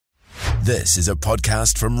This is a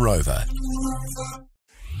podcast from Rover.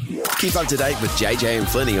 Keep up to date with JJ and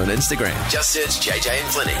Flinny on Instagram. Just search JJ and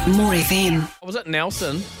Flinny. More FM. I was at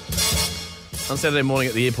Nelson on Saturday morning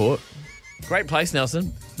at the airport. Great place,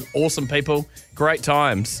 Nelson. Awesome people. Great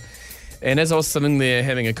times. And as I was sitting there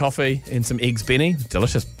having a coffee and some eggs Benny,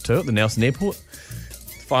 delicious too, at the Nelson airport,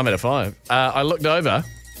 5 out of 5, I looked over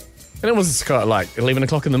and it was kind of like 11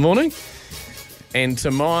 o'clock in the morning. And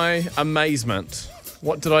to my amazement,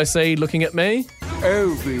 what did I see looking at me?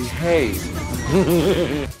 Oh, behave.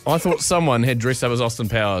 I thought someone had dressed up as Austin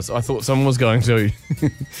Powers. I thought someone was going to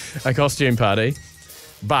a costume party,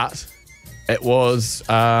 but it was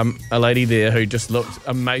a lady there who just looked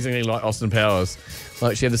amazingly like Austin Powers.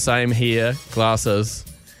 Like she had the same hair, glasses,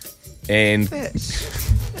 and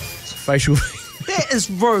facial... That is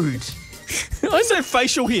rude. I said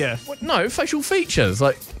facial hair. What? No, facial features,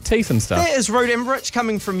 like teeth and stuff. That is rude and rich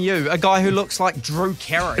coming from you, a guy who looks like Drew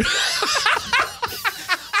Carey.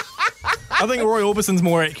 I think Roy Orbison's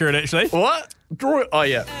more accurate, actually. What? Oh,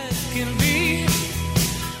 yeah.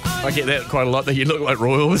 I get that quite a lot, that you look like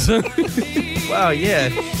Roy Orbison. Wow, yeah.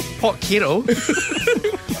 Pot kettle.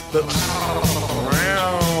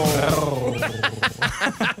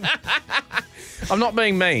 I'm not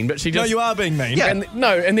being mean, but she just... No, you are being mean. Yeah. And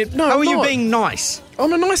no, How I'm are you not. being nice?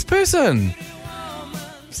 I'm a nice person.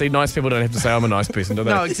 See, nice people don't have to say I'm a nice person, do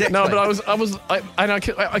they? No, exactly. No, but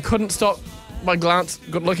I couldn't stop my glance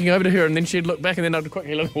looking over to her, and then she'd look back, and then I'd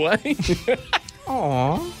quickly look away.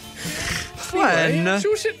 Aww.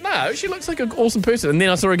 Anyway, she looks like an awesome person. And then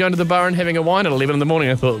I saw her going to the bar and having a wine at 11 in the morning.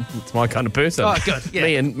 I thought, it's my kind of person. Oh, good.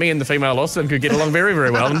 Yeah. Me and the female Austin could get along very,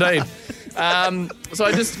 very well indeed. So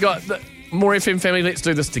I just got the More FM family. Let's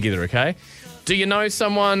do this together, okay? Do you know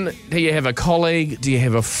someone? Do you have a colleague? Do you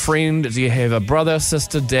have a friend? Do you have a brother,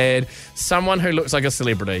 sister, dad? Someone who looks like a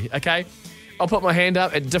celebrity, okay? I'll put my hand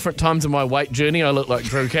up. At different times in my weight journey, I look like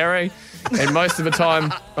Drew Carey. And most of the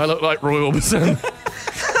time, I look like Roy Orbison.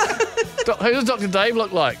 Who does Dr. Dave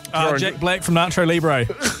look like? Jack Black from Nacho Libre.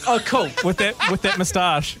 Oh, cool. with that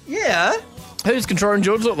moustache. Yeah. Who's Controller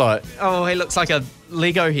George look like? Oh, he looks like a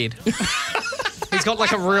Lego head. He's got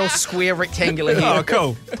like a real square rectangular head. Oh,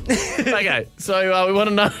 cool. Okay, so we want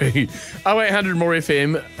to know 0800 More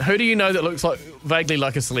FM. Who do you know that looks like vaguely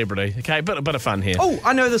like a celebrity? Okay, a bit of fun here. Oh,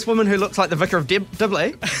 I know this woman who looks like the Vicar of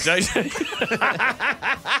Dibley.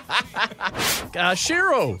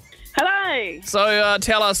 Cheryl. Hello. So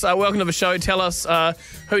tell us, welcome to the show. Tell us,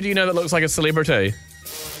 who do you know that looks like a celebrity?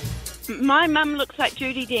 My mum looks like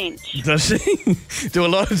Judi Dench. Does she? Do a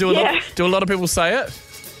lot of people say it?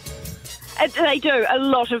 They do. A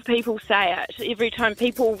lot of people say it. Every time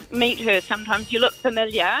people meet her, sometimes you look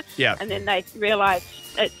familiar. Yeah. And then they realise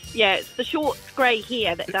it's the short grey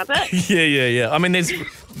hair that does it. Yeah. I mean, there's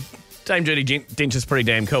Dame Judi Dench is pretty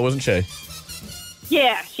damn cool, isn't she?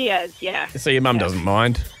 Yeah, she is, yeah. So your mum doesn't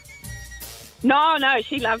mind? No,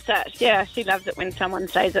 she loves it. Yeah, she loves it when someone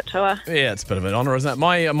says it to her. Yeah, it's a bit of an honour, isn't it?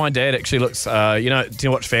 My dad actually looks, do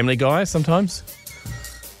you watch Family Guy sometimes?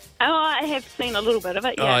 Oh, I have seen a little bit of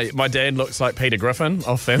it, yeah. My dad looks like Peter Griffin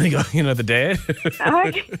of Family Guy, the dad.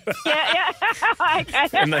 Okay. Yeah. Okay.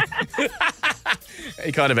 And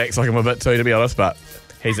he kind of acts like him a bit too, to be honest, but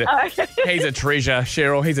he's a treasure,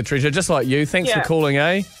 Cheryl. He's a treasure, just like you. Thanks for calling,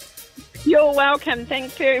 eh? You're welcome.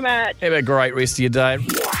 Thanks very much. Have a great rest of your day.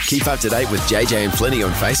 Keep up to date with JJ and Flinny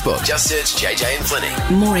on Facebook. Just search JJ and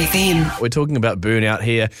Flinny. More FM. We're talking about burnout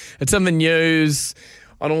here. It's in the news.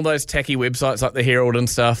 On all those tacky websites like the Herald and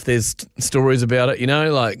stuff, there's stories about it,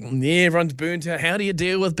 like, yeah, everyone's burnt out. How do you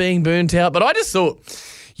deal with being burnt out? But I just thought,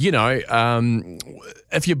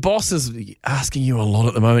 if your boss is asking you a lot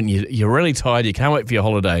at the moment, you're really tired, you can't wait for your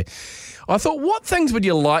holiday, I thought, what things would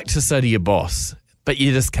you like to say to your boss? But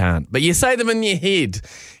you just can't. But you say them in your head.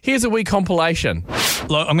 Here's a wee compilation.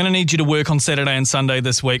 Look, I'm going to need you to work on Saturday and Sunday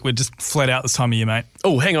this week. We're just flat out this time of year, mate.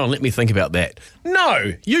 Oh, hang on, let me think about that.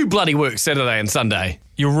 No, you bloody work Saturday and Sunday.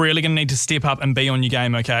 You're really going to need to step up and be on your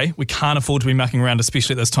game, okay? We can't afford to be mucking around,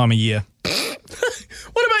 especially at this time of year.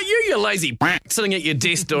 What about you lazy sitting at your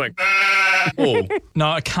desk doing... Oh.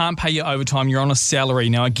 No, I can't pay you overtime. You're on a salary.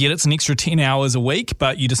 Now, I get it's an extra 10 hours a week,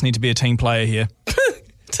 but you just need to be a team player here.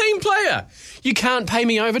 Team player? You can't pay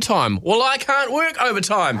me overtime. Well, I can't work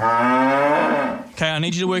overtime. Okay, I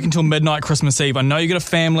need you to work until midnight Christmas Eve. I know you got a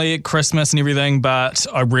family at Christmas and everything, but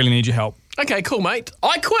I really need your help. Okay, cool, mate.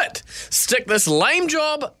 I quit. Stick this lame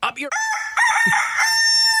job up your...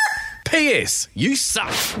 P.S. You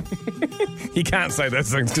suck. You can't say those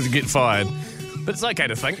things because you get fired. But it's okay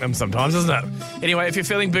to think them sometimes, isn't it? Anyway, if you're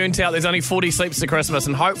feeling burnt out, there's only 40 sleeps to Christmas,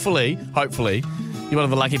 and hopefully, you're one of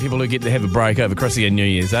the lucky people who get to have a break over Christmas and New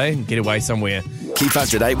Year's, eh? Get away somewhere. Keep up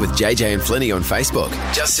to date with JJ and Flinny on Facebook.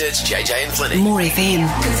 Just search JJ and Flinny. More FM.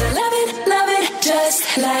 'Cause I love it,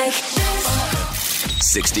 just like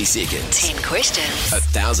 60 seconds. 10 questions.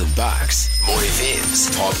 $1,000. More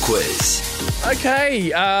FM's pop quiz.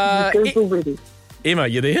 Okay, Google ready. Emma,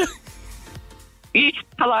 you there? Yes,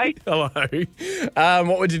 hello. Hello.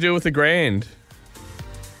 What would you do with the grand?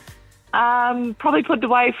 Probably put it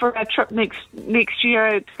away for a trip next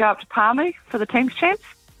year to go up to Palmy for the team's champs.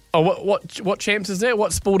 Oh, what champs is that?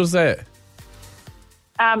 What sport is that?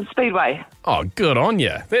 Speedway. Oh, good on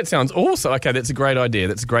you. That sounds awesome. Okay, that's a great idea.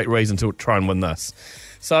 That's a great reason to try and win this.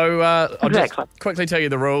 So I'll just quickly tell you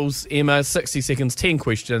the rules. Emma, 60 seconds, 10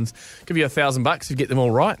 questions. Give you $1,000 if you get them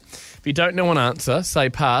all right. If you don't know an answer, say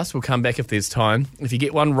pass. We'll come back if there's time. If you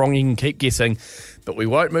get one wrong, you can keep guessing. But we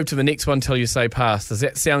won't move to the next one until you say pass. Does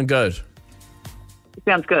that sound good?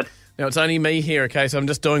 Sounds good. Now, it's only me here, okay? So I'm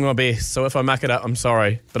just doing my best. So if I muck it up, I'm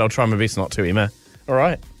sorry. But I'll try my best not to, Emma. All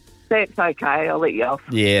right? That's okay. I'll let you off.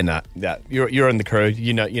 Yeah, no. You're in the crew.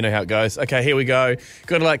 You know how it goes. Okay, here we go.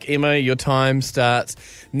 Good luck, Emma. Your time starts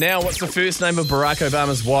now. What's the first name of Barack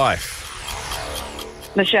Obama's wife?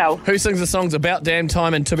 Michelle. Who sings the songs About Damn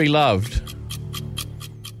Time and To Be Loved?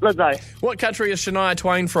 Lizzo. What country is Shania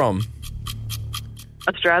Twain from?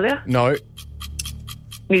 Australia. No.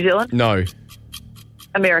 New Zealand. No.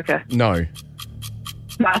 America. No.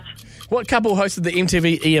 Pass. What couple hosted the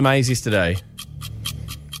MTV EMAs yesterday?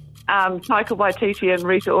 Taika Waititi and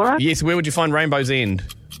Rita Ora Yes, where would you find Rainbow's End?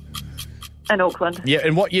 in Auckland. Yeah,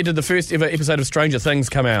 and what year did the first ever episode of Stranger Things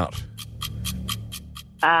come out?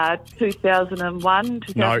 2001,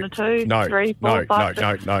 2002, No, 3, 4,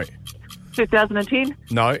 5, no. 2010.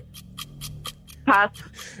 No. Pass.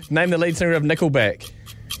 Name the lead singer of Nickelback.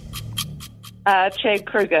 Chad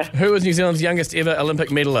Kruger. Who was New Zealand's youngest ever Olympic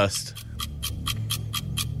medalist?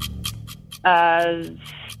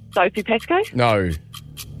 Sophie Pascoe. No.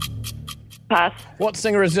 Pass. What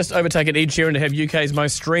singer has just overtaken Ed Sheeran to have UK's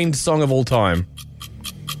most streamed song of all time?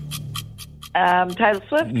 Taylor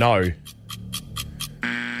Swift. No.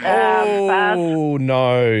 Pass. Oh,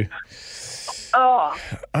 no. Oh,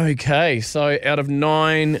 Okay, so out of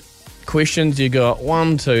 9 questions, you got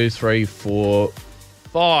 1, 2, 3, 4,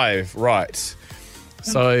 5. Right.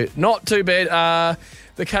 So not too bad.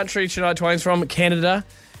 The country Shania Twain's from, Canada.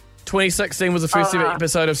 2016 was the first ever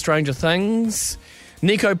episode of Stranger Things.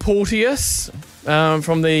 Nico Porteous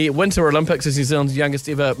from the Winter Olympics is New Zealand's youngest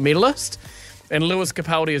ever medalist. And Lewis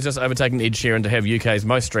Capaldi has just overtaken Ed Sheeran to have UK's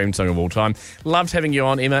most streamed song of all time. Loved having you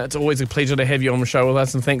on, Emma. It's always a pleasure to have you on the show with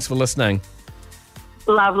us, and thanks for listening.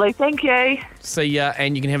 lovely. Thank you. See ya,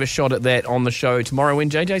 and you can have a shot at that on the show tomorrow when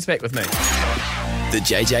JJ's back with me. The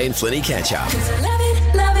JJ and Flinny catch up. 'Cause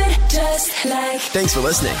I love it, just like Thanks for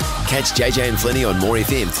listening. Catch JJ and Flinny on More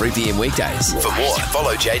FM 3 p.m. weekdays. For more,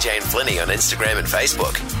 follow JJ and Flinny on Instagram and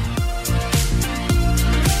Facebook.